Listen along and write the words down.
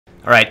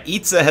Alright,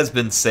 Itza has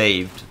been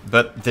saved,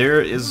 but there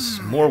is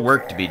more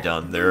work to be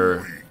done.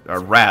 There are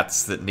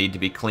rats that need to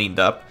be cleaned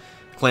up.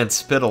 Clan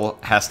Spittle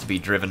has to be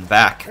driven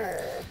back.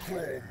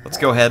 Let's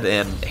go ahead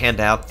and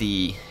hand out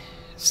the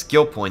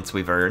skill points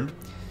we've earned.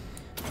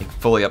 I think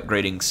fully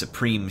upgrading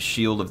Supreme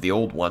Shield of the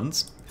old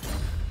ones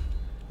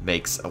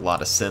makes a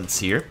lot of sense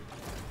here.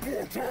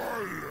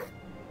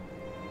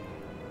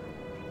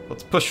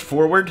 Let's push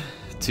forward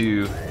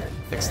to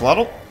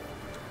Ixlotl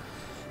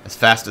as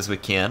fast as we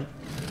can.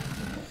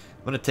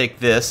 I'm going to take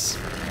this,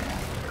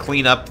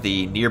 clean up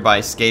the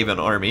nearby Skaven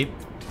army.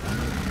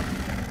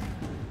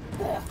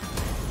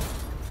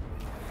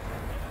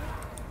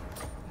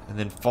 And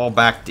then fall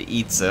back to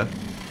Itza.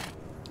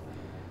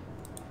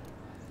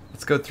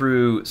 Let's go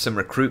through some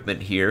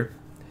recruitment here.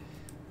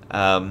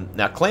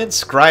 Now, Clan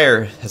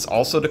Scryer has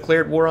also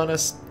declared war on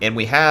us, and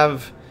we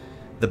have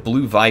the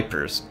Blue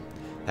Vipers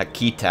at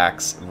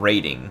Keytax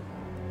raiding.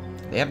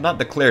 They have not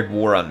declared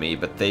war on me,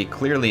 but they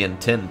clearly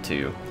intend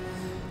to.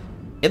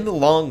 In the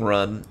long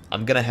run,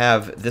 I'm going to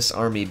have this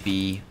army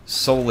be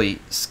solely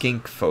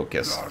skink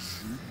focused.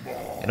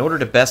 In order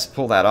to best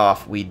pull that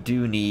off, we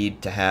do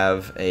need to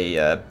have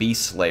a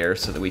beast slayer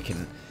so that we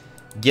can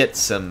get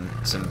some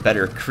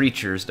better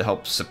creatures to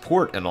help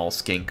support an all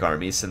skink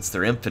army, since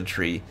their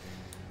infantry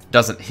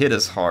doesn't hit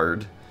as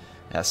hard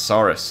as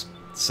Saurus.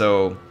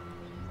 So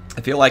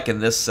I feel like in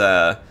this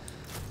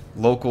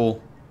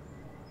local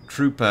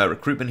troop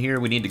recruitment here,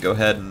 we need to go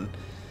ahead and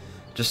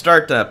just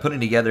start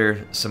putting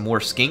together some more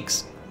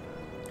skinks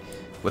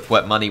with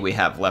what money we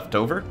have left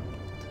over.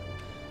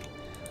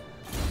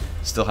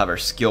 Still have our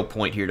skill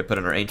point here to put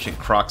in our Ancient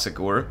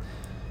Kroxigor,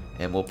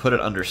 and we'll put it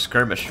under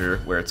Skirmisher,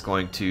 where it's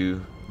going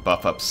to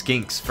buff up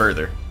skinks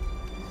further.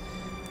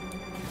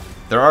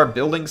 There are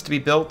buildings to be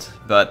built,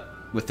 but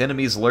with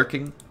enemies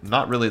lurking,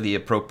 not really the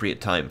appropriate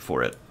time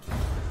for it.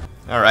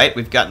 Alright,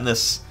 we've gotten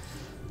this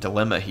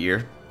dilemma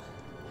here.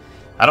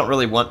 I don't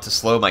really want to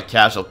slow my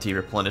casualty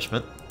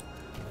replenishment.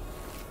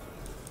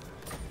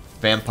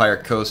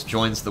 Vampire Coast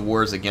joins the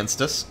wars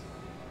against us.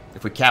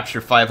 If we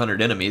capture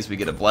 500 enemies, we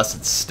get a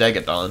Blessed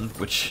Stegodon,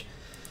 which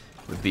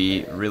would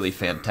be really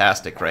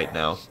fantastic right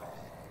now.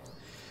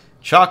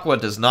 Chakwa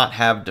does not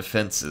have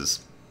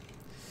defenses,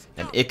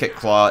 and Ikit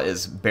Claw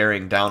is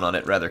bearing down on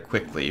it rather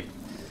quickly.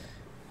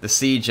 The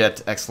siege at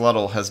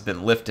Ixlotl has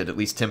been lifted, at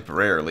least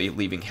temporarily,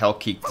 leaving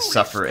Hellkeek to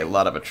suffer a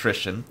lot of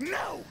attrition.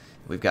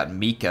 We've got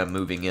Mika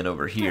moving in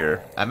over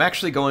here. I'm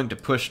actually going to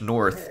push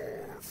north,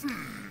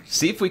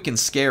 see if we can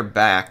scare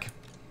back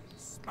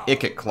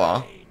Ikit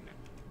Claw,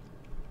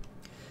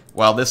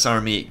 while this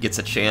army gets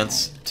a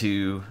chance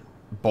to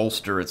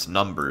bolster its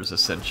numbers,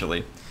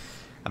 essentially.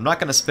 I'm not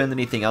going to spend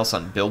anything else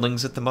on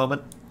buildings at the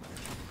moment.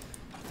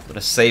 I'm going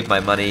to save my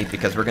money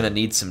because we're going to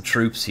need some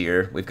troops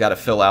here. We've got to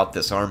fill out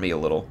this army a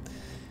little.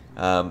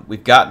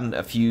 We've gotten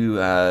a few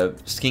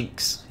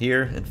skinks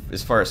here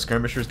as far as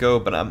skirmishers go,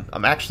 but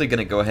I'm actually going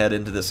to go ahead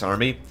into this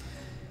army.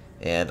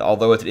 And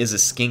although it is a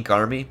skink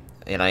army,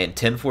 and I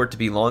intend for it to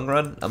be long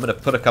run, I'm going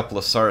to put a couple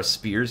of Saurus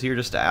spears here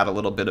just to add a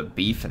little bit of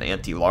beef and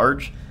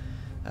anti-large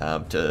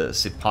to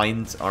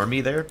Sipine's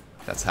army there.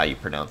 That's how you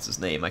pronounce his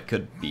name. I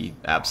could be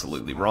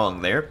absolutely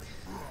wrong there.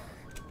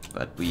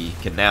 But we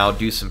can now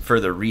do some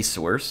further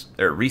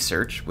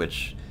research,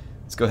 which,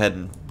 let's go ahead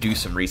and do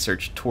some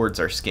research towards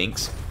our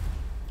skinks.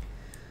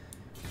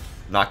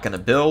 Not going to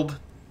build,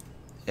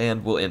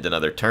 and we'll end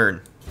another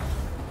turn.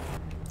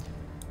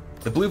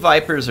 The Blue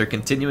Vipers are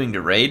continuing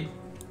to raid,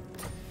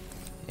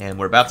 and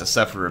we're about to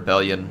suffer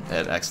rebellion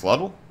at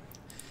Ixlotl.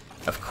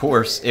 Of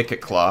course,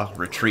 Ikit Claw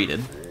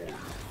retreated.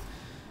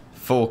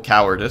 Full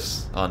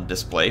cowardice on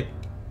display.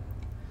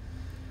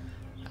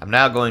 I'm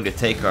now going to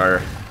take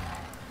our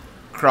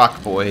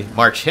Croc Boy,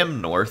 march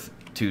him north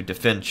to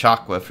defend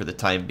Chakwa for the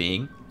time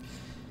being,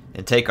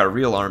 and take our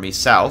real army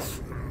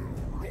south.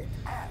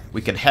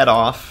 We can head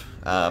off.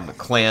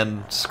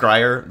 Clan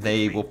Scryer,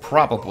 they will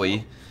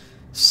probably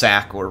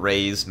sack or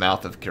raise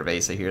Mouth of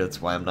Cerveza here.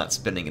 That's why I'm not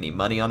spending any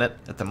money on it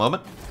at the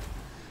moment.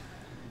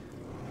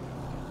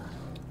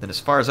 Then as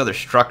far as other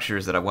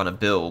structures that I want to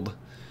build,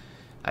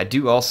 I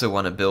do also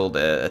want to build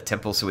a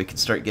temple so we can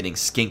start getting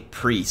Skink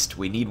Priest.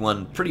 We need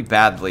one pretty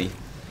badly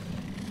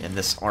in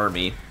this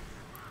army.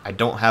 I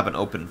don't have an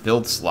open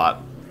build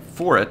slot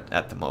for it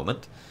at the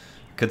moment.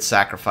 Could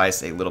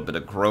sacrifice a little bit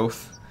of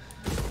growth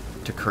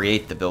to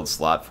create the build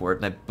slot for it,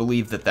 and I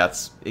believe that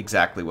that's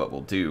exactly what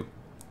we'll do.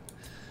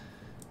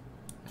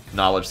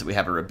 Acknowledge that we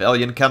have a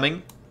rebellion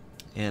coming,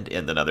 and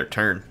end another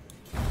turn.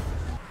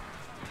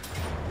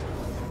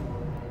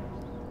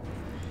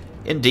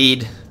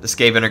 Indeed, the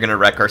Skaven are going to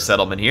wreck our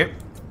settlement here.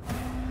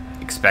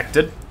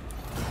 Expected.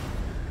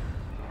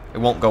 It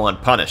won't go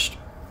unpunished.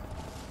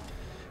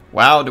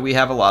 Wow, do we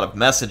have a lot of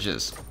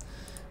messages.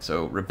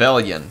 So,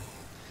 rebellion.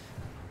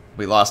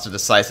 We lost a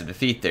decisive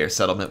defeat there.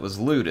 Settlement was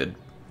looted.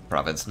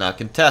 Province now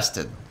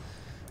contested.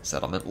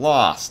 Settlement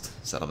lost.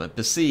 Settlement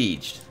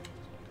besieged.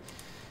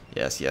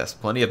 Yes, yes,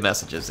 plenty of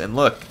messages. And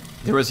look,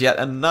 there was yet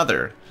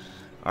another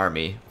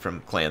army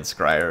from Clan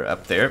Scryer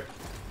up there.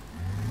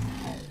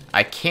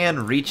 I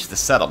can reach the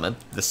settlement.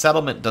 The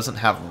settlement doesn't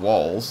have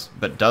walls,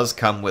 but does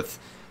come with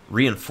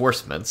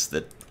reinforcements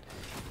that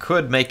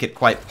could make it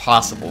quite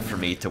possible for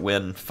me to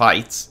win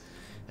fights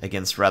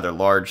against rather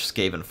large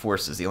Skaven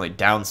forces. The only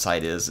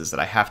downside is that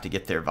I have to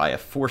get there via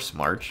force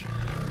march.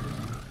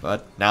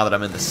 But now that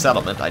I'm in the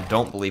settlement, I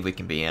don't believe we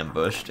can be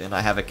ambushed, and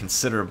I have a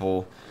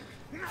considerable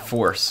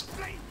force.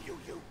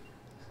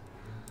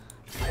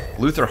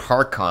 Luther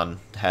Harkon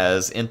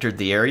has entered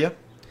the area.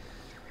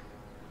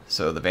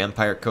 So the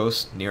Vampire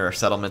Coast near our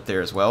settlement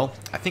there as well.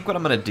 I think what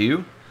I'm going to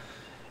do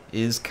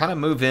is kind of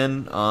move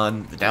in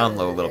on the down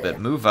low a little bit.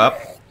 Move up.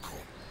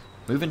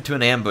 Move into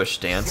an ambush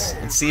stance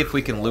and see if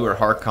we can lure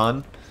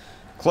Harkon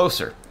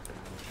closer.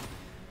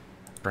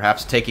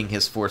 Perhaps taking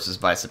his forces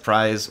by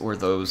surprise or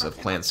those of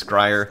Clan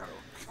Scryer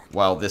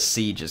while this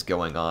siege is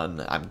going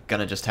on. I'm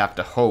going to just have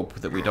to hope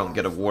that we don't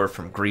get a war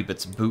from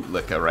Griebit's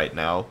Bootlicka right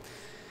now,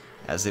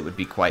 as it would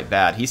be quite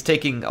bad. He's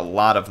taking a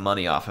lot of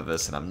money off of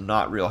us and I'm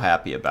not real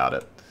happy about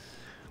it.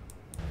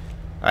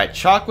 Alright,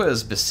 Chakwa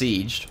is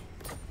besieged.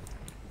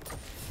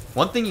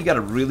 One thing you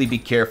gotta really be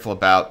careful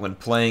about when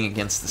playing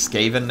against the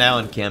Skaven now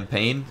in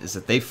campaign is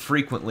that they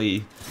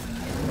frequently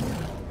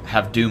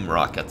have doom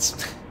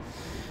rockets.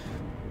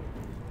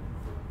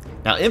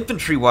 Now,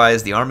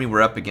 infantry-wise, the army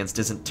we're up against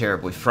isn't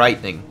terribly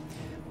frightening.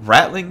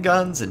 Ratling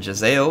guns and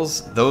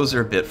Jezzails, those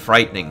are a bit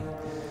frightening.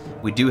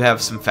 We do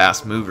have some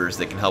fast movers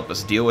that can help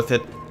us deal with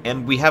it,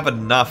 and we have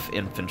enough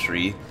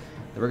infantry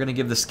that we're going to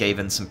give the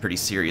Skaven some pretty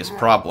serious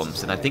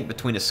problems. And I think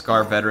between a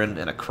Scar Veteran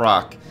and a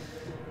Croc,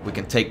 we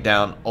can take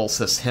down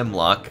Ulsus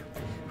Hemlock,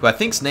 who I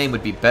think's name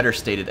would be better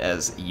stated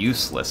as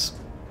useless.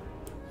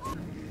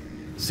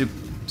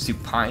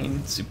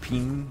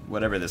 Supine,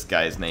 whatever this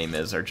guy's name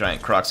is, our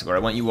giant Croxagore. I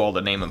want you all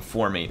to name him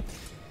for me.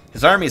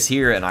 His army's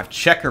here, and I've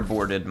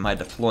checkerboarded my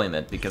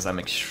deployment because I'm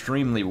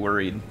extremely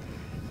worried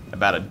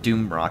about a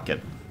Doom Rocket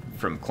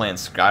from Clan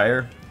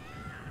Scryer.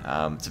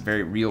 It's a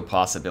very real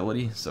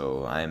possibility,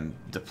 so I'm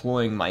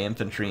deploying my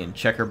infantry in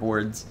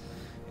checkerboards,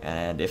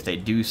 and if they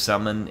do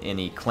summon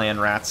any clan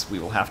rats, we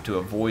will have to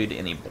avoid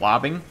any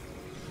blobbing,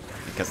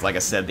 because like I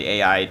said, the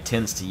AI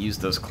tends to use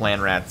those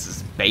clan rats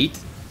as bait,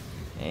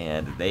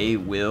 and they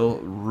will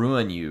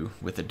ruin you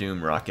with a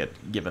Doom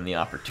Rocket given the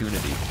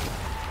opportunity.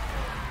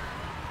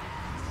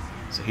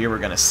 So here we're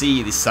going to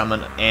see the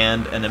summon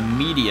and an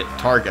immediate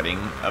targeting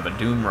of a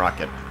Doom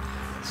Rocket.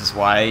 This is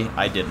why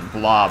I didn't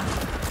blob.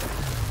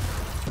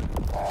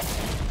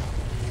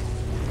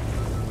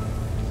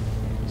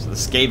 So the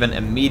Skaven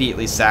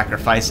immediately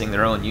sacrificing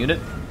their own unit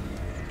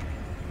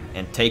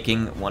and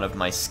taking one of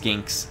my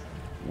skinks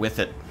with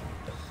it.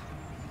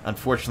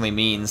 Unfortunately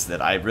means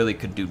that I really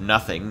could do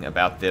nothing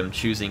about them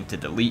choosing to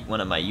delete one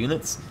of my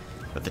units,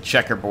 but the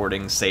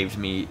checkerboarding saved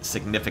me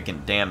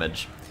significant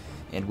damage.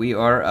 And we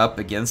are up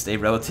against a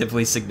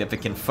relatively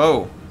significant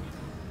foe.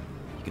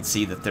 You can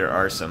see that there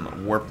are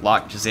some Warp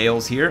Lock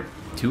Jezzails here,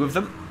 2 of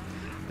them.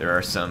 There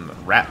are some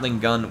Rattling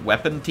Gun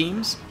weapon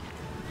teams,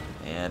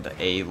 and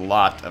a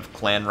lot of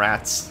clan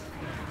rats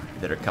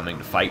that are coming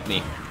to fight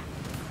me.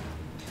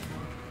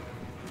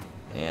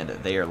 And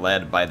they are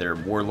led by their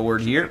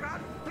warlord here.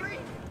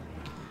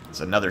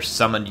 There's another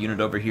summoned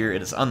unit over here.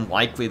 It is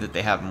unlikely that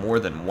they have more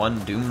than one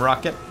Doom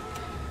Rocket.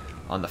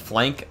 On the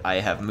flank, I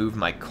have moved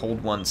my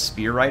Cold One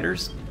Spear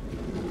Riders,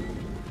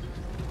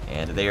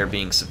 and they are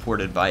being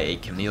supported by a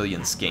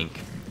Chameleon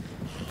Skink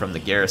from the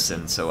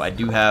garrison. So I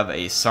do have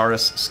a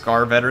Saurus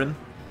Scar Veteran,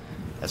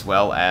 as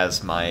well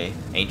as my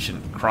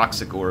Ancient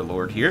Croxagore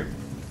Lord here.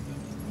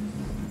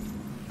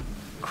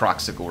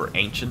 Croxagore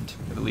Ancient,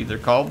 I believe they're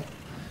called.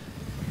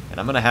 And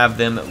I'm going to have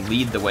them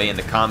lead the way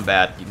into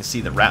combat. You can see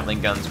the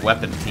Rattling Guns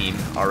weapon team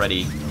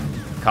already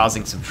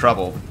causing some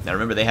trouble. Now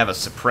remember, they have a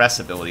suppress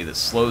ability that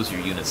slows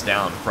your units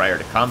down prior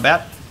to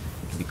combat.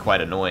 It can be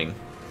quite annoying.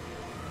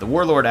 The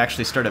Warlord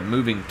actually started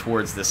moving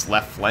towards this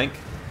left flank,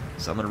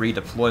 so I'm going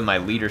to redeploy my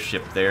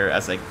leadership there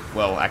as I...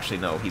 Well, actually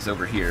no, he's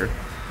over here.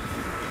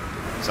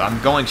 So I'm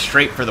going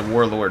straight for the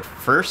Warlord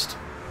first.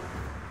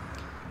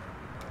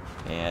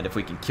 And if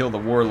we can kill the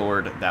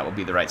Warlord, that will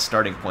be the right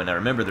starting point. Now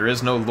remember, there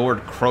is no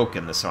Lord Croak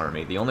in this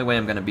army. The only way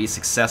I'm going to be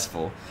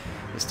successful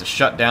is to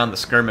shut down the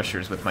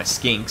skirmishers with my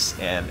skinks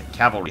and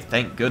cavalry.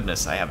 Thank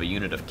goodness I have a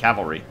unit of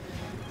cavalry.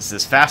 This is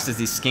as fast as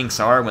these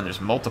skinks are when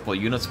there's multiple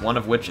units, one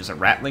of which is a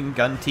Rattling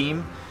Gun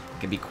team.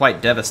 It can be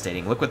quite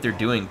devastating. Look what they're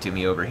doing to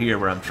me over here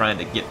where I'm trying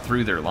to get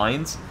through their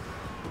lines.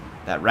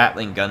 That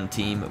Rattling Gun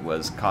team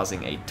was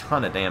causing a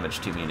ton of damage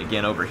to me. And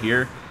again, over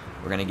here,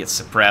 we're going to get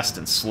suppressed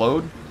and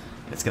slowed.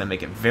 It's going to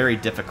make it very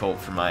difficult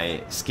for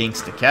my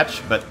skinks to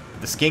catch, but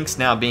the skinks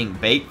now being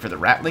bait for the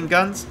Rattling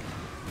Guns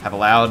have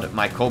allowed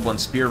my Cold One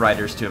Spear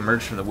Riders to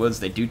emerge from the woods.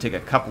 They do take a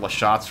couple of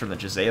shots from the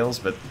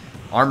Jezzails, but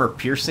armor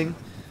piercing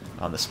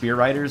on the Spear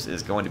Riders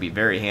is going to be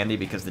very handy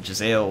because the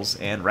Jezzails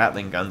and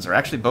Rattling Guns are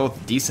actually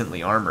both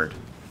decently armored.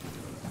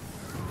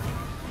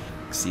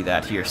 See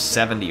that here,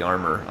 70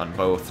 armor on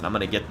both, and I'm going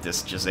to get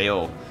this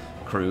Jezzail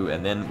crew,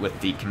 and then with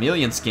the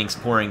Chameleon Skinks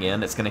pouring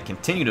in, it's going to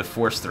continue to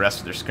force the rest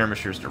of their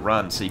skirmishers to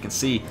run. So you can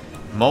see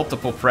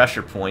multiple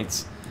pressure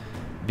points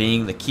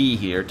being the key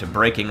here to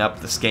breaking up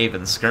the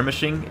Skaven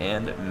skirmishing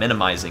and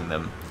minimizing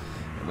them.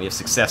 And we have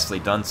successfully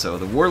done so.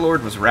 The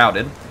Warlord was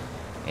routed,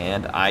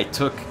 and I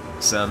took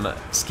some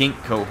skink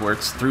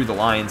cohorts through the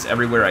lines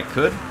everywhere I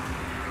could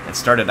and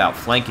started out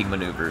flanking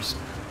maneuvers.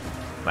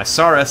 My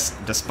Saurus,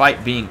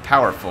 despite being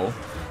powerful,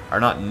 are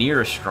not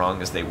near as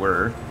strong as they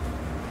were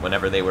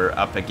whenever they were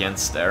up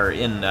against or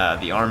in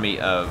the army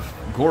of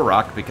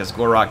Gor-Rok, because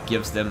Gor-Rok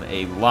gives them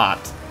a lot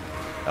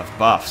of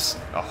buffs,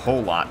 a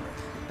whole lot.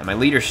 And my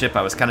leadership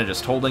I was kind of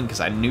just holding because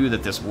I knew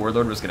that this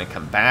Warlord was going to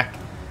come back,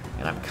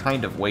 and I'm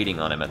kind of waiting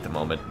on him at the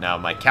moment. Now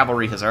my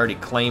cavalry has already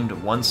claimed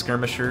one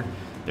skirmisher.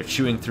 They're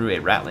chewing through a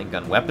Rattling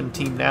gun weapon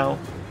team now.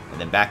 And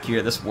then back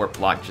here, this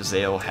Warplock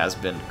Jezzail has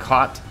been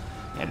caught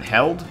and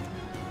held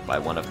by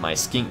one of my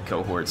skink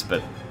cohorts,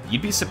 but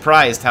you'd be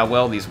surprised how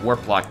well these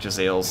Warplock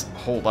Jezzails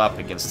hold up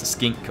against the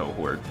skink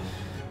cohort.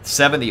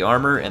 70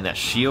 armor and that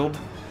shield,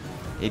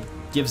 it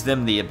gives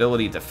them the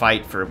ability to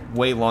fight for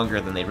way longer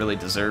than they really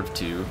deserve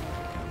to.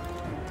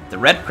 The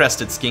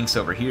red-crested skinks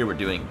over here were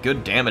doing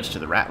good damage to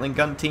the Rattling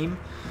gun team,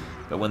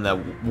 but when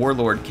the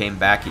Warlord came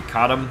back, he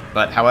caught him.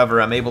 But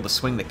however, I'm able to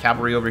swing the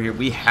cavalry over here.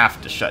 We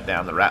have to shut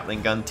down the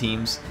Rattling gun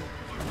teams.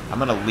 I'm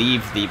going to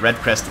leave the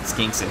red-crested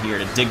skinks in here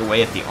to dig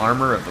away at the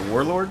armor of the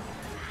Warlord.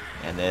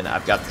 And then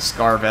I've got the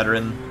Scar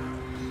Veteran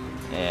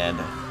and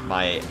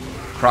my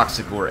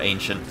Kroxigor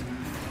Ancient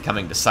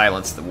coming to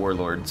silence the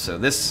Warlord. So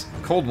this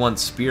Cold One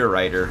Spear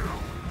Rider,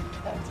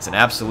 it's an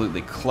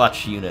absolutely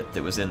clutch unit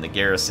that was in the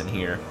garrison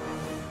here.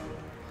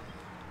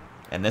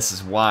 And this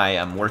is why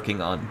I'm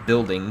working on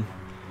building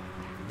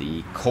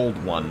the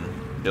Cold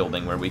One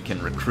building, where we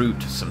can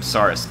recruit some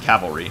Saurus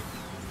cavalry.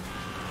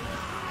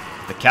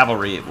 The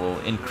cavalry, it will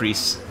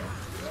increase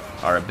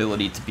our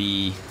ability to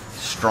be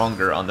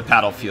stronger on the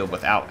battlefield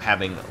without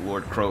having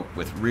Lord Croak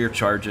with rear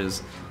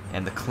charges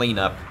and the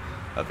cleanup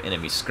of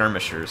enemy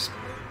skirmishers.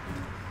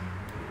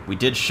 We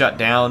did shut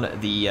down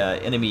the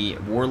enemy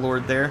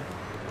Warlord there,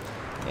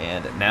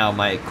 and now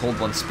my Cold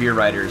One Spear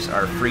Riders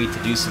are free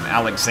to do some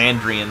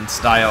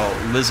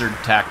Alexandrian-style lizard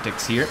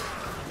tactics here,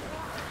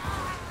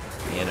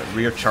 and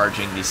rear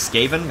charging the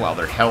Skaven while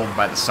they're held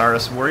by the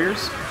Saurus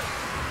warriors.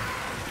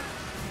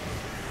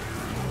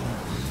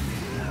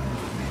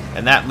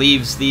 And that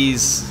leaves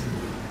these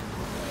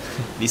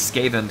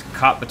Skaven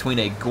caught between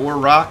a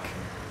Gor-Rok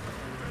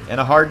and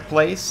a hard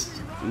place.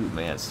 Ooh,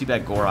 man, it's too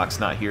bad Gor-Rok's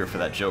not here for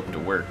that joke to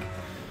work.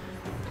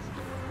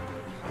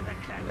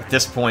 At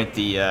this point,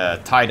 the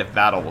tide of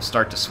battle will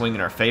start to swing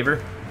in our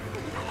favor.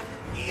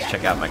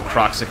 Check out my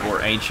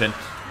Kroxigor Ancient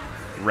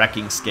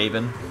wrecking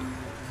Skaven.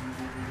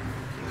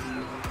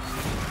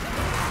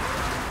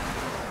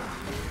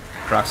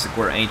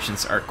 Kroxigor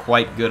Ancients are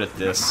quite good at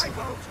this.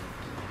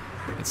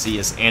 You can see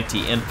his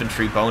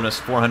anti-infantry bonus,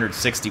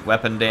 460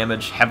 weapon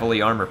damage,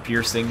 heavily armor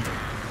piercing.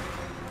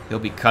 He'll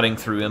be cutting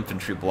through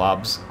infantry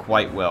blobs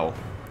quite well.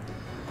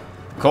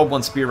 Cold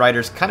One Spear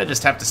Riders kind of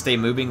just have to stay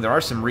moving. There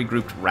are some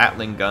regrouped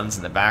Rattling guns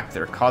in the back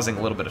that are causing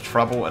a little bit of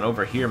trouble, and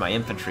over here my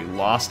infantry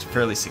lost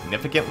fairly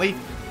significantly,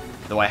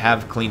 though I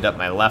have cleaned up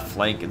my left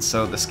flank, and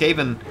so the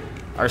Skaven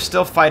are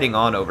still fighting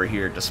on over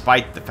here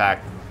despite the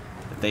fact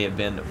that they have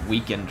been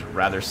weakened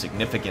rather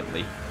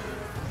significantly.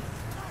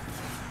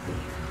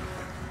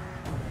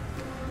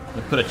 I'm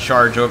going to put a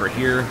charge over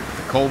here,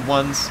 the Cold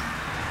Ones,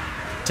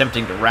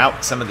 attempting to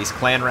rout some of these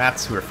clan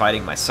rats who are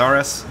fighting my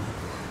Saurus.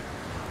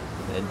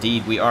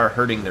 Indeed, we are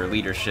hurting their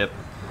leadership.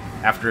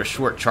 After a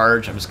short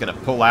charge, I'm just going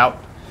to pull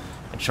out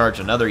and charge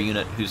another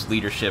unit whose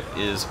leadership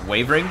is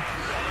wavering.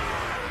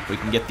 If we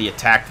can get the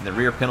attack and the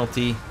rear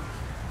penalty,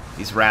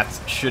 these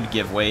rats should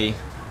give way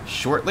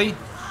shortly.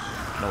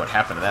 I don't know what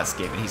happened to that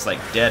Skaven. He's like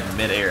dead in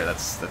midair.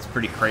 That's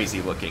pretty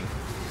crazy looking.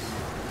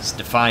 It's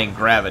defying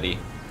gravity.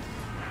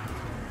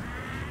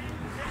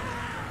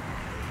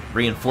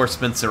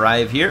 Reinforcements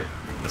arrive here.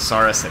 The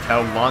Saurus have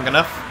held long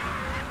enough.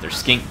 Their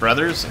skink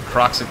brothers and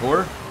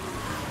Kroxigor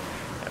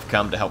have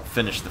come to help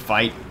finish the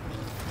fight.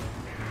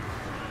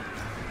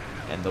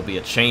 And there'll be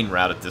a chain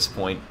rout at this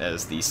point,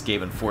 as the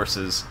Skaven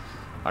forces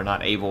are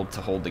not able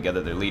to hold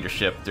together their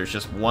leadership. There's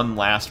just one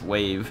last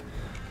wave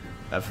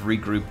of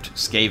regrouped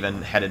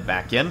Skaven headed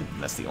back in.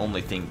 That's the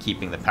only thing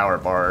keeping the power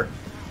bar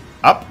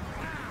up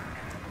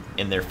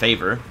in their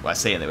favor. Well, I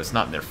say it was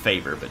not in their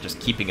favor, but just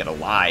keeping it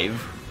alive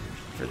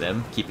for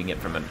them, keeping it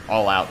from an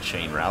all-out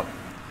chain rout.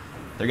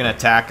 They're going to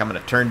attack. I'm going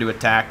to turn to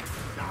attack.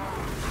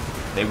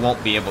 They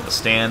won't be able to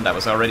stand. I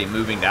was already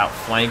moving to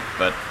outflank,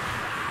 but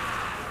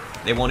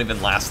they won't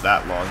even last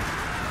that long.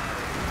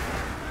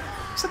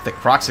 Looks like the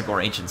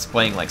Kroxigor Ancient's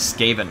playing like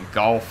Skaven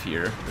golf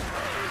here.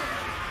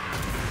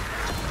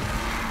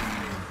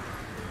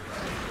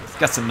 He's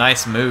got some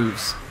nice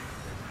moves.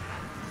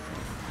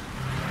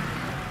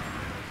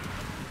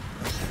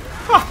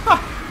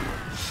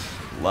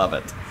 Love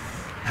it.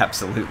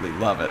 Absolutely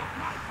love it.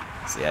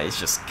 So yeah, he's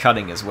just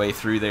cutting his way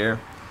through there.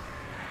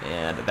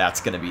 And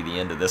that's going to be the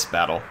end of this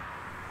battle.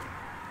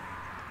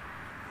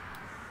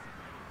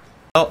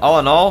 Well, all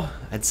in all,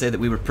 I'd say that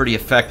we were pretty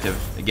effective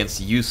against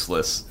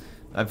Useless.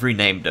 I've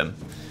renamed him.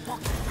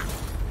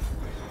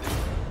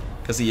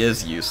 Because he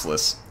is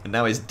useless. And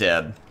now he's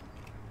dead.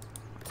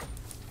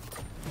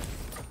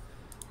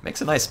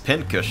 Makes a nice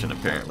pincushion,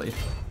 apparently.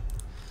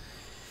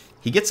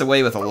 He gets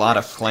away with a lot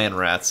of clan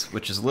rats,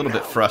 which is a little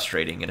bit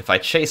frustrating. And if I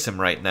chase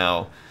him right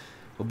now,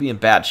 we'll be in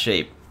bad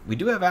shape. We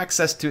do have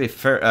access to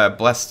a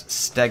blessed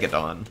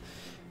Stegodon,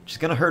 which is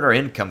going to hurt our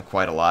income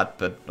quite a lot,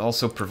 but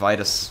also provide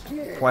us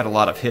quite a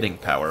lot of hitting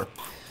power.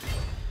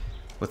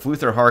 With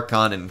Luther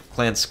Harkon and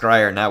Clan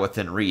Scryer now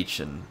within reach,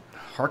 and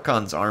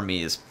Harkon's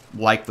army is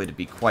likely to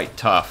be quite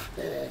tough.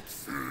 We're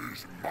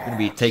going to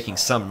be taking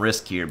some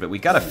risk here, but we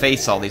got to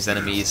face all these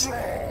enemies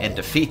and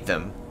defeat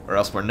them, or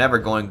else we're never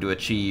going to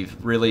achieve,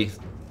 really,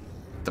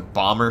 the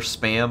bomber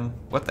spam.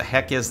 What the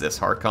heck is this,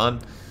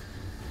 Harkon?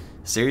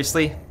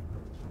 Seriously?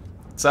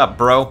 What's up,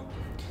 bro?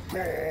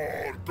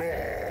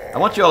 I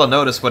want you all to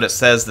notice what it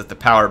says that the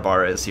power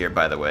bar is here,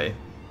 by the way.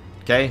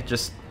 Okay?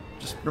 Just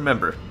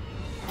remember.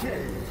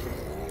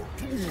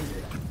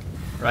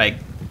 Right.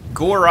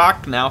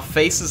 Gor-Rok now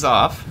faces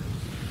off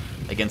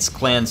against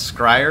Clan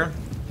Scryer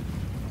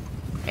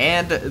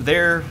and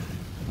their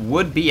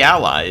would-be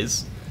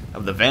allies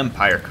of the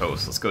Vampire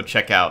Coast. Let's go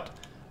check out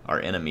our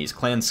enemies.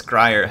 Clan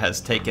Scryer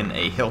has taken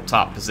a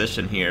hilltop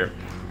position here.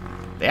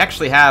 They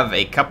actually have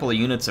a couple of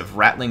units of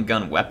Rattling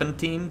Gun weapon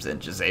teams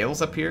and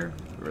Jezzails up here,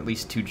 or at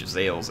least 2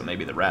 Jezzails and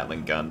maybe the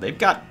Rattling Gun. They've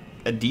got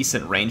a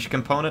decent range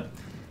component,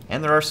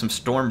 and there are some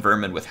Storm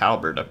Vermin with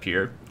Halberd up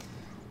here.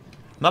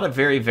 Not a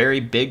very, very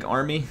big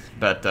army,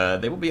 but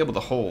they will be able to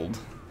hold,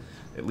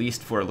 at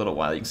least for a little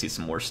while. You can see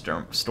some more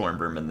Storm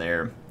Vermin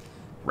there.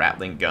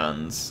 Rattling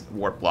Guns,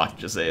 Warp Lock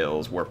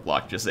Jezzails, Warp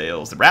Lock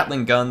Jezzails. The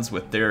Rattling Guns,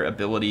 with their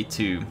ability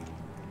to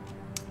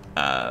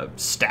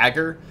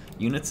stagger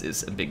units,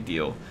 is a big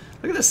deal.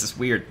 Look at this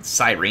weird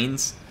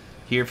sirens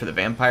here for the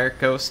Vampire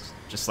Coast,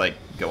 just like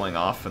going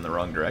off in the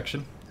wrong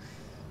direction.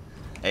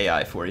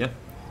 AI for you.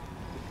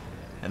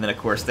 And then, of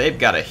course, they've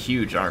got a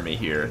huge army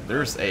here.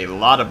 There's a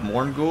lot of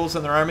Morn Ghouls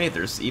in their army.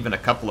 There's even a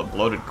couple of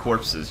bloated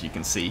corpses you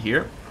can see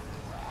here.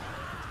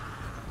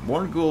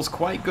 Morn Ghouls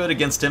quite good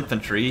against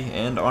infantry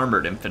and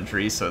armored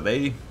infantry, so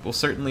they will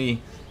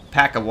certainly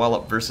pack a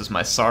wallop versus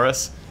my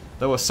Saurus,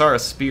 though a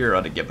Saurus Spear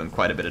ought to give them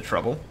quite a bit of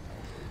trouble.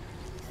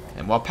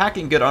 And while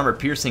packing good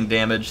armor-piercing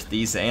damage,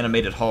 these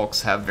animated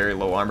Hulks have very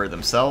low armor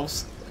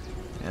themselves,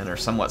 and are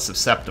somewhat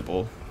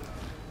susceptible.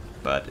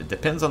 But it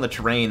depends on the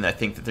terrain I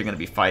think that they're going to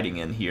be fighting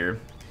in here,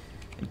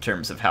 in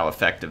terms of how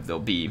effective they'll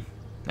be.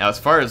 Now, as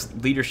far as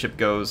leadership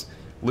goes,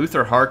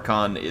 Luther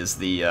Harkon is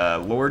the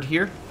Lord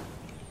here.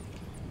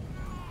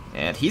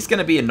 And he's going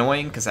to be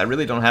annoying, because I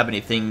really don't have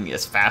anything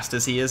as fast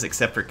as he is,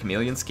 except for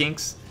Chameleon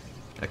Skinks.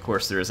 And of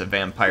course, there is a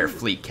Vampire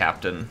Fleet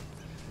Captain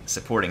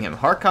supporting him.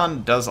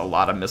 Harkon does a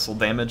lot of missile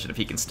damage, and if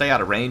he can stay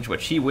out of range,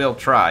 which he will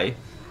try.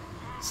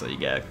 So you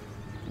get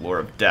Lore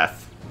of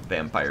Death,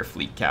 Vampire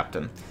Fleet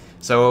Captain.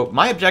 So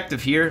my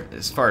objective here,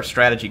 as far as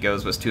strategy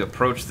goes, was to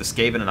approach the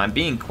Skaven, and I'm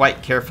being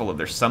quite careful of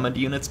their summoned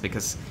units,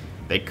 because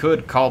they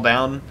could call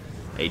down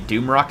a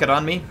Doom Rocket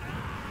on me.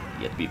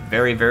 You have to be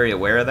very, very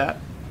aware of that,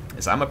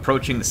 as I'm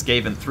approaching the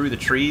Skaven through the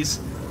trees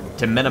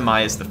to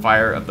minimize the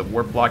fire of the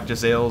Warp Lock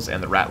Jezzails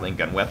and the Rattling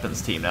Gun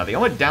weapons team. Now, the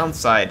only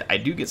downside, I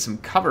do get some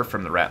cover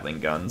from the Rattling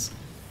Guns,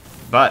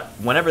 but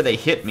whenever they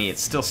hit me,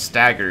 it's still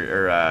staggered,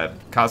 or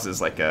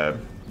causes like a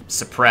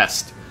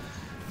suppressed,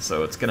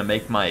 so it's going to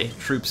make my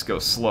troops go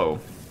slow.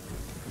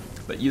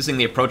 But using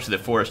the approach to the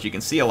forest, you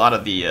can see a lot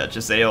of the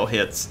Jezzail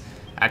hits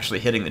actually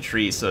hitting the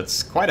trees, so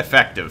it's quite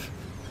effective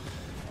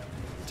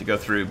to go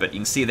through. But you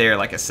can see there,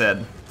 like I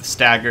said, the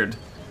staggered,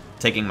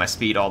 taking my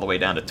speed all the way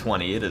down to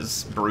 20. It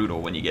is brutal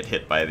when you get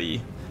hit by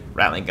the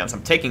Rattling Guns.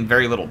 I'm taking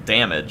very little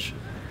damage,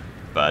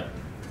 but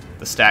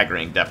the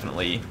staggering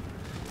definitely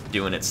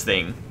doing its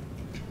thing.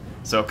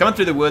 So coming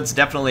through the woods,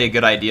 definitely a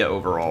good idea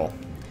overall.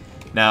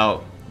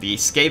 Now, the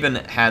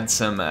Skaven had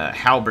some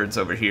halberds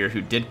over here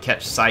who did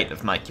catch sight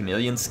of my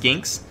Chameleon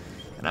Skinks,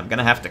 and I'm going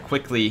to have to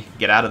quickly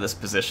get out of this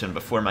position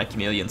before my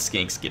Chameleon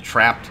Skinks get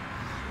trapped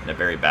in a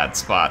very bad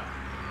spot.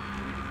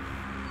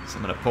 So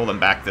I'm going to pull them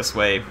back this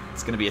way.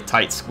 It's going to be a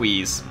tight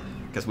squeeze,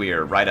 because we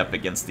are right up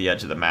against the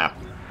edge of the map.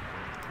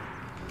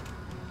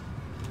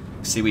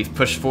 See, we've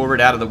pushed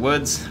forward out of the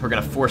woods. We're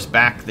going to force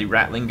back the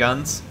Rattling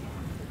Guns,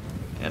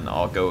 and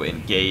I'll go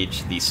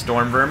engage the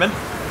Storm Vermin.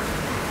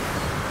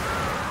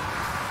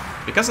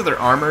 Because of their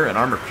armor and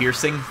armor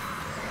piercing,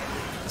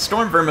 the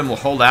Storm Vermin will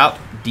hold out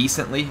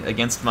decently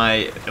against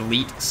my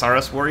elite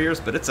Saurus warriors,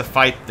 but it's a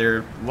fight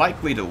they're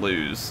likely to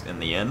lose in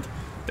the end.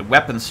 The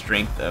weapon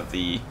strength of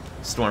the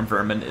Storm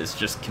Vermin is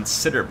just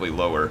considerably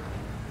lower.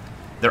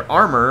 Their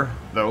armor,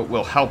 though,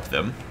 will help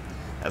them,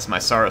 as my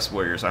Saurus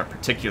warriors aren't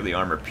particularly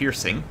armor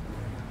piercing.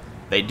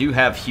 They do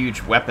have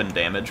huge weapon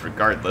damage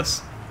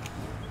regardless.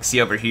 See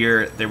over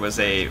here, there was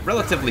a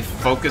relatively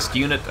focused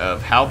unit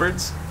of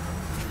halberds,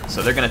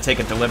 so they're going to take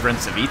a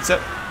Deliverance of Itza.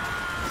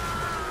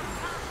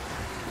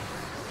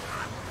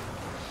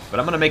 But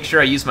I'm going to make sure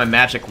I use my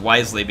magic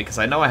wisely, because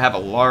I know I have a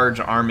large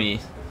army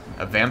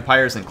of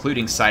vampires,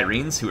 including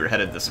Sirens, who are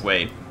headed this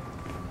way.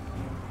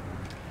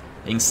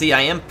 You can see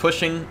I am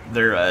pushing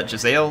their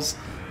Jezzails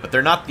but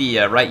they're not the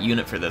right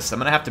unit for this. I'm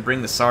going to have to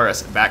bring the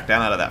Saurus back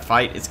down out of that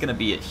fight. It's going to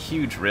be a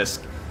huge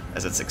risk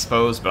as it's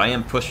exposed, but I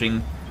am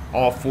pushing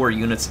all 4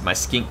 units of my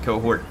skink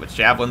cohort with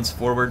javelins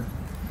forward.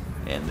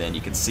 And then you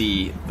can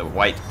see the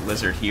white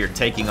lizard here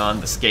taking on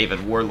the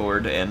Skaven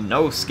warlord, and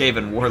no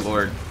Skaven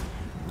warlord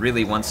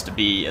really wants to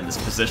be in this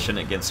position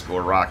against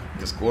Gor-Rok,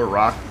 because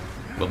Gor-Rok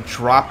will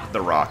drop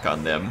the rock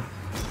on them,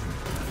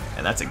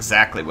 and that's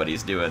exactly what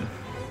he's doing.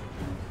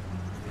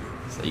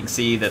 So you can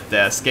see that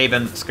the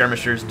Skaven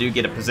skirmishers do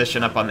get a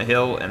position up on the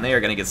hill, and they are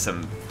going to get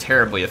some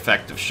terribly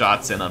effective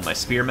shots in on my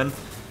spearmen.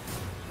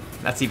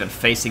 That's even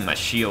facing my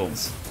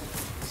shields.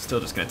 Still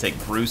just going to take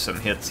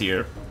gruesome hits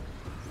here.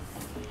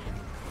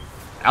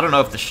 I don't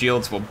know if the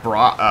shields will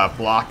block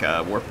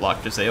Warp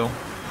Block Jezzail.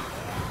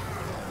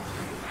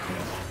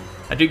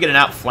 I do get an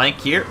outflank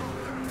here.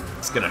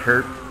 It's going to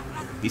hurt.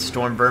 These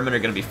Storm Vermin are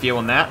going to be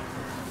feeling that.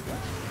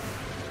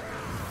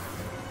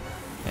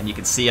 And you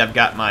can see I've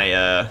got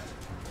my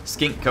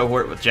skink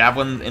cohort with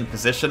Javelin in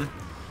position.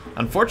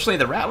 Unfortunately,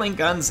 the Rattling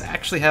Guns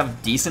actually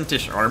have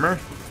decent-ish armor,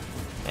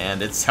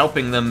 and it's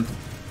helping them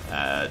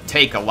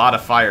take a lot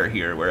of fire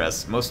here,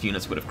 whereas most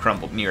units would have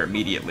crumbled near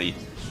immediately.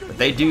 But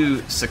they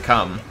do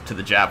succumb to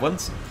the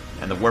Javelins,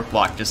 and the Warp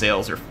Block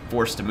Jezzails are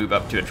forced to move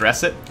up to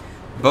address it.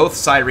 Both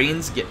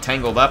Sirens get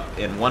tangled up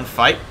in one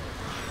fight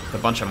with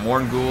a bunch of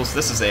Morn Ghouls.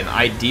 This is an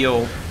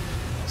ideal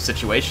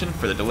situation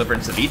for the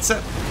Deliverance of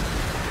Itza.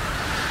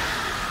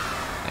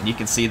 And you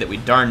can see that we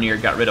darn near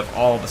got rid of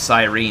all the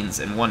Sirens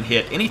in one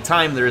hit.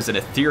 Anytime there is an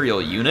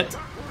ethereal unit,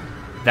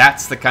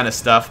 that's the kind of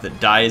stuff that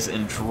dies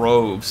in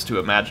droves to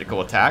a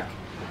magical attack.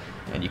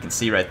 And you can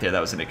see right there that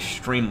was an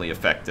extremely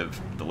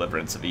effective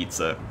Deliverance of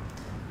Itza,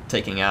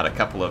 taking out a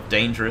couple of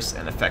dangerous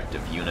and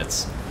effective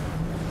units.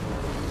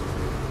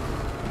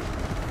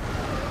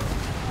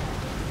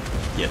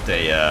 Get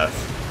a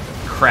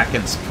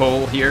Kraken's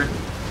Pull here.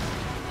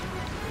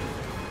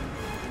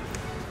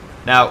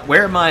 Now,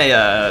 where my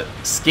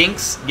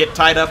skinks get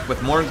tied up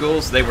with Morn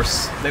Ghouls, they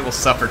will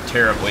suffer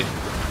terribly.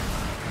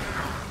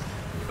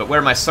 But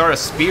where my Saurus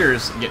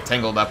Spears get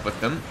tangled up with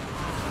them,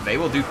 they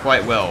will do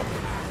quite well.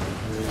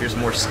 Here's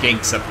more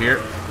skinks up here.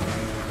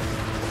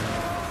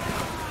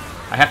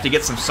 I have to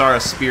get some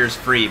Saurus Spears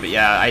free, but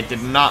yeah, I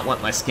did not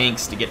want my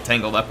skinks to get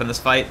tangled up in this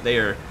fight. They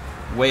are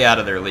way out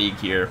of their league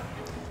here.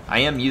 I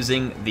am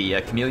using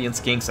the Chameleon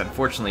Skinks.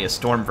 Unfortunately, a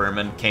Storm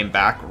Vermin came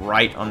back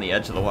right on the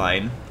edge of the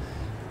line.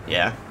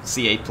 Yeah,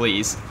 CA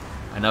please.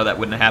 I know that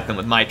wouldn't happen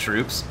with my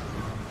troops.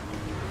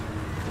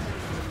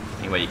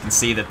 Anyway, you can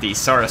see that the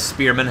Saurus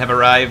Spearmen have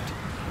arrived,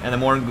 and the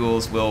Morn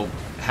Ghouls will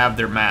have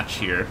their match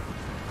here.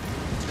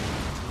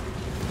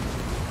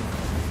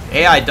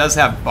 AI does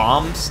have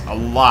bombs, a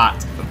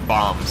lot of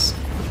bombs.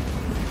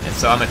 And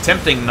so I'm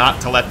attempting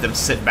not to let them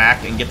sit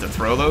back and get to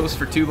throw those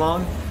for too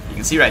long. You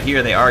can see right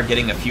here they are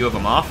getting a few of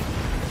them off.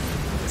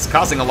 It's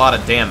causing a lot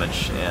of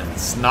damage, and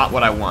it's not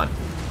what I want.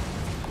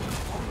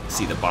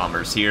 See the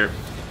bombers here.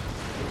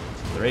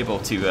 They're able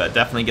to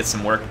definitely get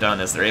some work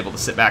done as they're able to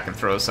sit back and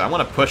throw. So I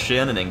want to push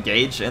in and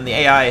engage, and the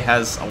AI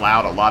has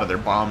allowed a lot of their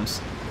bombs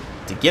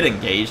to get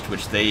engaged,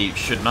 which they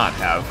should not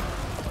have.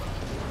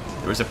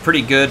 There was a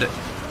pretty good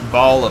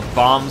ball of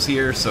bombs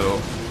here,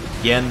 so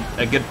again,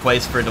 a good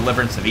place for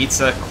Deliverance of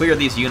Itza. Clear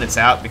these units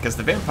out, because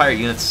the vampire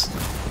units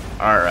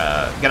are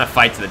gonna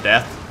fight to the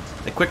death.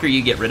 The quicker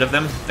you get rid of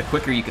them, the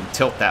quicker you can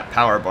tilt that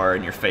power bar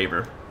in your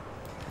favor.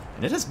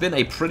 And it has been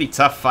a pretty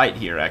tough fight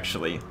here,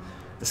 actually.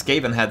 The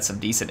Skaven had some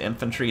decent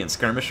infantry and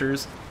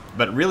skirmishers,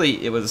 but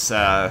really it was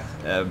a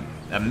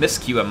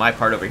miscue on my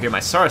part over here.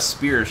 My Saurus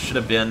Spears should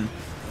have been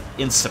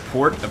in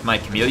support of my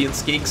Chameleon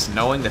Skinks,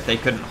 knowing that they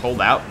couldn't hold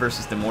out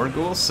versus the Morn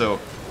Ghouls, so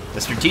the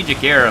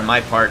strategic error on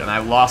my part, and I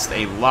lost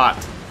a lot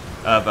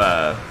of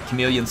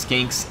Chameleon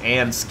Skinks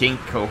and Skink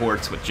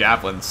cohorts with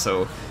Javelins,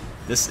 so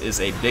this is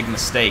a big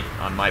mistake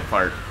on my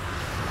part,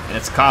 and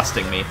it's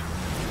costing me.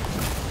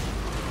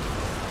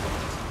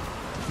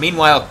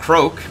 Meanwhile,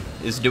 Croak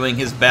is doing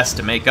his best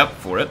to make up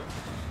for it,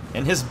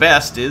 and his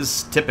best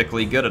is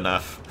typically good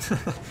enough.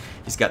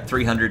 He's got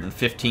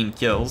 315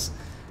 kills,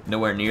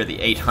 nowhere near the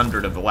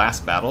 800 of the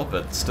last battle,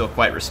 but still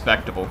quite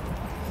respectable.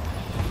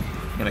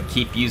 Gonna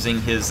keep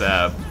using his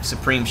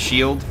Supreme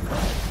Shield.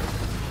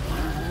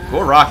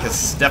 Gor-Rok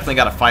has definitely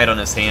got a fight on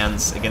his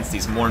hands against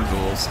these Morn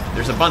Ghouls.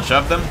 There's a bunch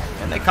of them,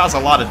 and they cause a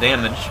lot of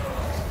damage.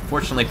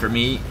 Fortunately for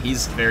me,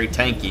 he's very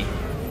tanky.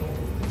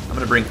 I'm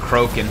gonna bring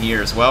Croak in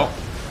here as well.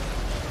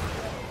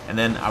 And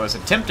then I was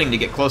attempting to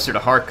get closer to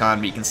Harkon,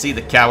 but you can see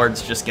the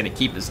coward's just gonna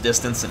keep his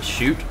distance and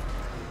shoot.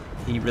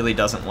 He really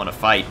doesn't want to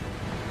fight.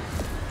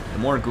 The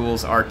Morn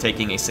Ghouls are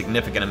taking a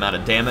significant amount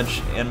of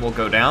damage and will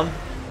go down.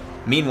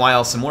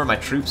 Meanwhile, some more of my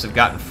troops have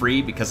gotten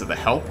free because of the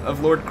help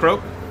of Lord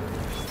Croak.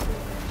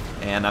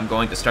 And I'm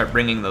going to start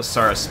bringing those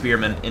Saurus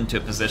Spearmen into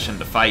a position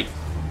to fight.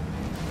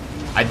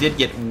 I did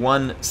get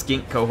one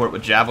Skink cohort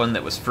with Javelin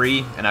that was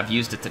free, and I've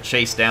used it to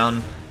chase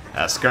down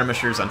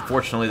skirmishers.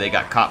 Unfortunately, they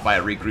got caught by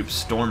a regrouped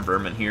Storm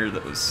Vermin here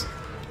that was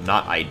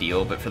not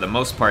ideal, but for the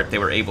most part, they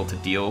were able to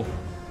deal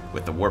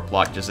with the Warp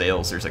Block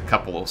Jezzails. There's a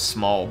couple of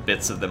small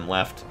bits of them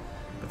left,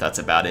 but that's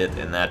about it,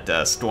 and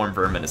that storm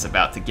vermin is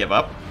about to give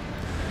up.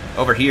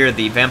 Over here,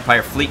 the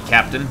vampire fleet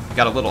captain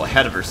got a little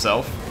ahead of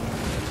herself.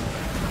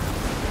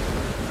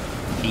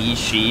 He,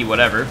 she,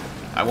 whatever.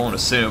 I won't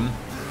assume.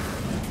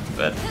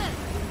 But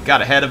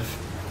got ahead of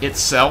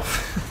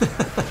itself.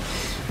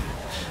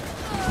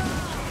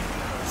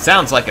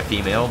 Sounds like a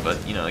female,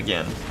 but, you know,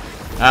 again.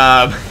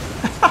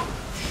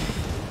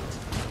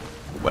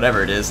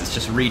 Whatever it is, it's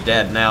just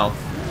re-dead now.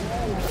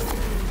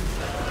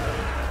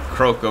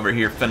 Croak over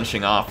here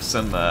finishing off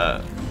some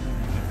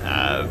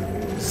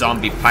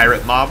zombie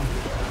pirate mob.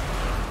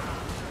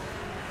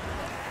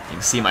 You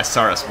can see my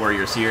Saurus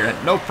warriors here.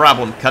 No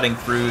problem cutting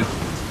through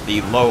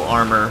the low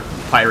armor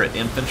pirate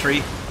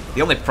infantry.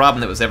 The only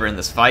problem that was ever in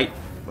this fight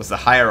was the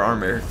higher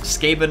armor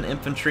Skaven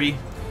infantry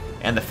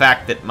and the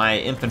fact that my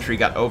infantry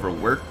got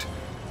overworked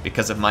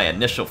because of my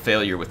initial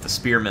failure with the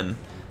spearmen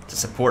to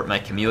support my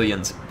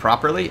chameleons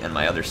properly and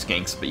my other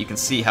skinks. But you can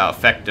see how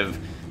effective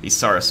these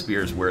Saurus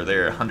spears were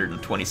there.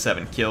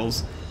 127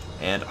 kills.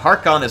 And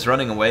Harkon is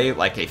running away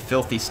like a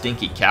filthy,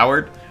 stinky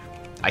coward.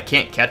 I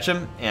can't catch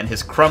him, and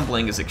his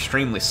crumbling is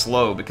extremely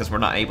slow because we're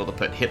not able to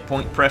put hit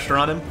point pressure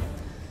on him.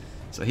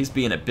 So he's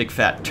being a big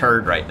fat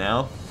turd right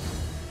now.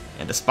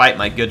 And despite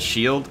my good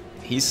shield,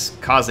 he's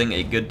causing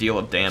a good deal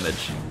of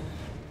damage.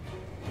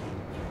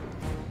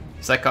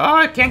 It's like, oh,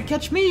 it can't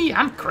catch me.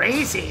 I'm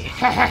crazy.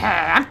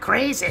 I'm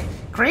crazy.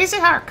 Crazy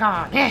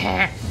Harkon.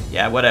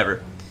 Yeah,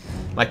 whatever.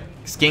 My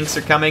skinks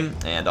are coming,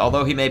 and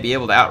although he may be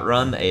able to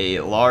outrun a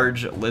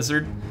large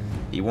lizard,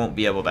 he won't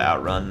be able to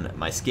outrun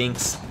my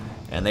skinks.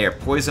 And they are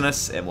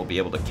poisonous, and we'll be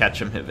able to catch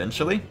them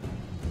eventually.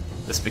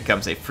 This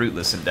becomes a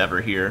fruitless endeavor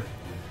here.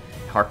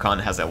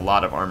 Harkon has a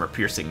lot of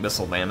armor-piercing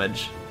missile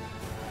damage.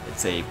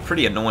 It's a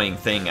pretty annoying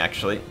thing,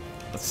 actually.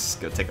 Let's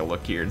go take a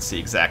look here and see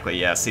exactly.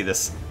 Yeah, see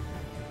this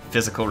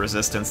physical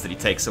resistance that he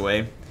takes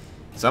away.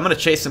 So I'm going to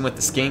chase him with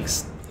the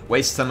skinks,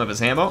 waste some of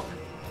his ammo.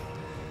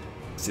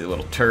 See the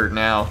little turd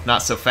now.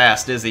 Not so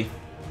fast, is he?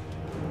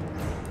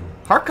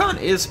 Harkon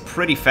is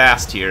pretty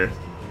fast here.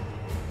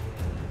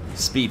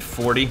 Speed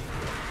 40.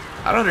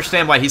 I don't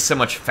understand why he's so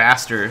much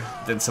faster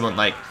than someone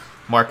like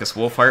Marcus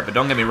Wolfheart, but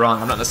don't get me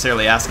wrong, I'm not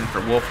necessarily asking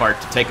for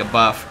Wolfheart to take a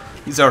buff.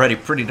 He's already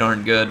pretty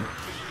darn good.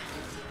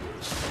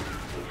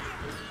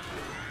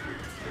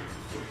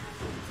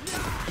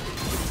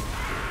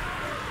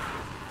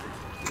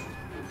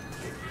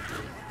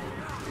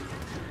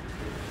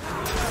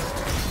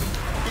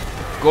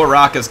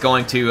 Gor-Rok is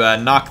going to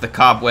knock the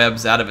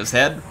cobwebs out of his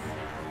head.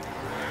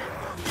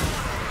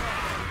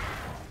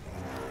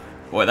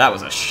 Boy, that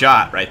was a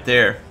shot right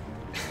there.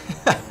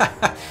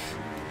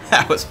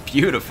 That was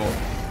beautiful.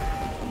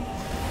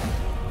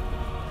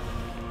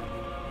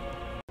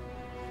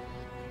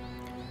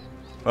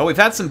 Well, we've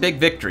had some big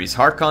victories.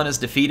 Harkon is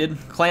defeated.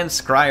 Clan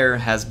Scryer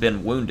has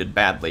been wounded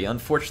badly.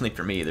 Unfortunately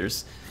for me,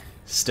 there's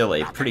still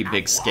a pretty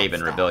big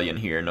Skaven rebellion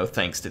here. No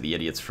thanks to the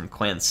idiots from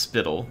Clan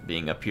Spittle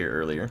being up here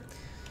earlier.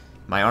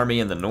 My army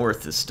in the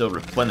north is still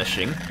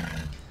replenishing.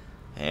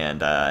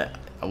 And a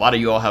lot of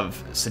you all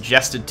have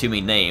suggested to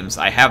me names.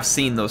 I have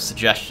seen those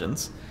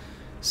suggestions.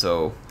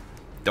 So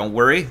don't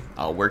worry,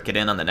 I'll work it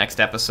in on the next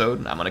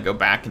episode. I'm going to go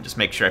back and just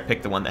make sure I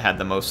pick the one that had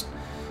the most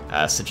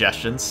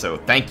suggestions. So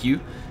thank you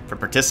for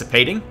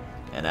participating.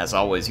 And as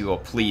always, you will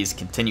please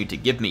continue to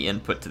give me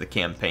input to the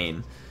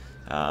campaign.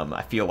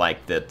 I feel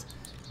like that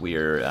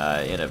we're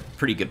in a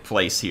pretty good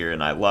place here,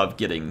 and I love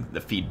getting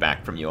the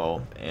feedback from you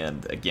all.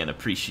 And again,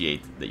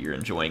 appreciate that you're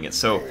enjoying it.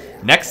 So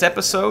next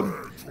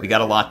episode, we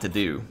got a lot to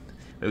do.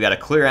 We've got to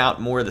clear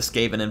out more of the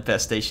Skaven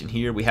infestation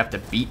here. We have to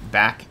beat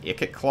back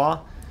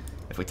Ikitclaw.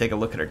 If we take a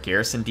look at our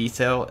garrison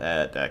detail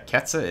at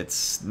Ketsa,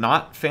 it's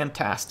not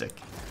fantastic.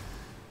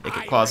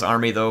 Ikitclaw's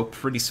army, though,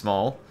 pretty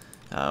small.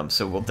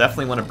 So we'll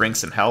definitely want to bring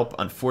some help.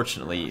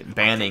 Unfortunately,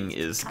 Banning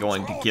is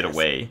going to get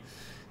away.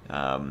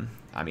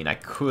 I mean, I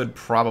could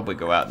probably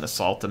go out and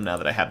assault him now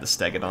that I have the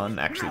Stegodon.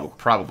 Actually, we'll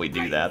probably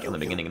do that in the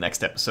beginning of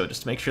next episode,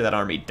 just to make sure that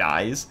army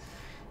dies.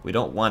 We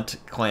don't want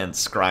Clan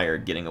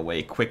Scryer getting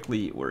away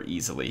quickly or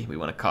easily. We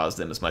want to cause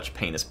them as much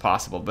pain as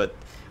possible, but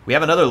we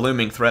have another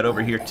looming threat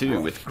over here, too,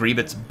 with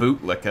Grievous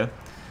Bootlicka.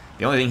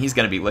 The only thing he's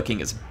going to be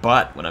licking is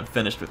butt when I'm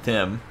finished with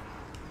him.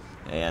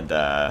 And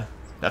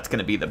that's going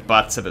to be the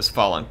butts of his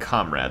fallen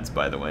comrades,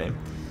 by the way.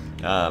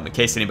 In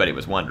case anybody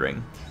was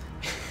wondering.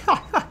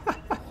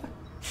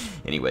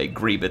 Anyway,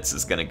 Grievous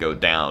is going to go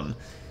down.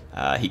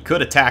 He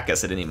could attack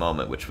us at any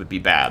moment, which would be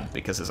bad,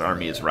 because his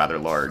army is rather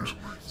large.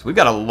 So we've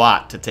got a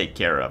lot to take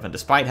care of, and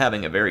despite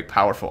having a very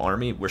powerful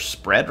army, we're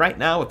spread right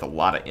now with a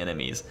lot of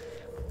enemies.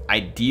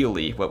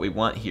 Ideally, what we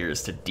want here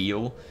is to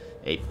deal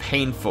a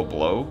painful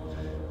blow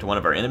to one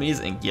of our enemies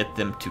and get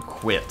them to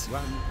quit.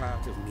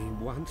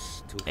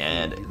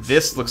 And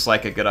this looks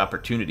like a good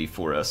opportunity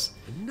for us.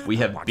 We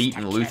have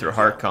beaten Luther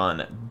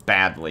Harkon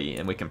badly,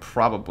 and we can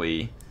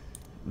probably...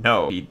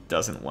 No, he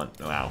doesn't want...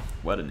 Wow,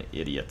 what an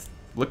idiot.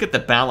 Look at the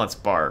balance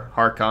bar,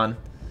 Harkon.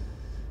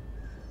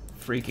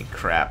 Freaking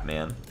crap,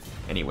 man.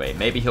 Anyway,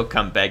 maybe he'll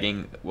come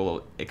begging.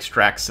 We'll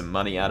extract some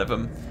money out of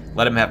him.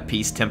 Let him have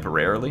peace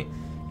temporarily.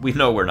 We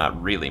know we're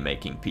not really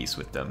making peace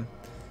with them.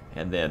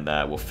 and then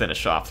we'll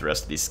finish off the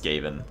rest of these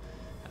Skaven.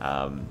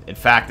 In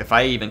fact, if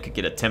I even could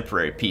get a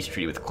temporary peace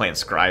treaty with Clan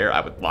Scryer,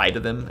 I would lie to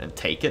them and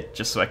take it,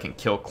 just so I can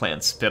kill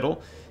Clan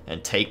Spittle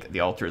and take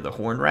the Altar of the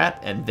Horn Rat,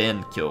 and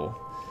then kill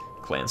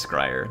Clan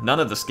Scryer. None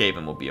of the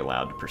Skaven will be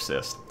allowed to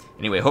persist.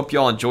 Anyway, hope you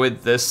all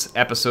enjoyed this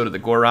episode of the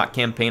Gor-Rok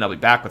campaign. I'll be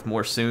back with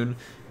more soon.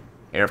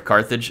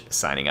 HeirofCarthage,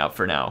 signing out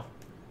for now.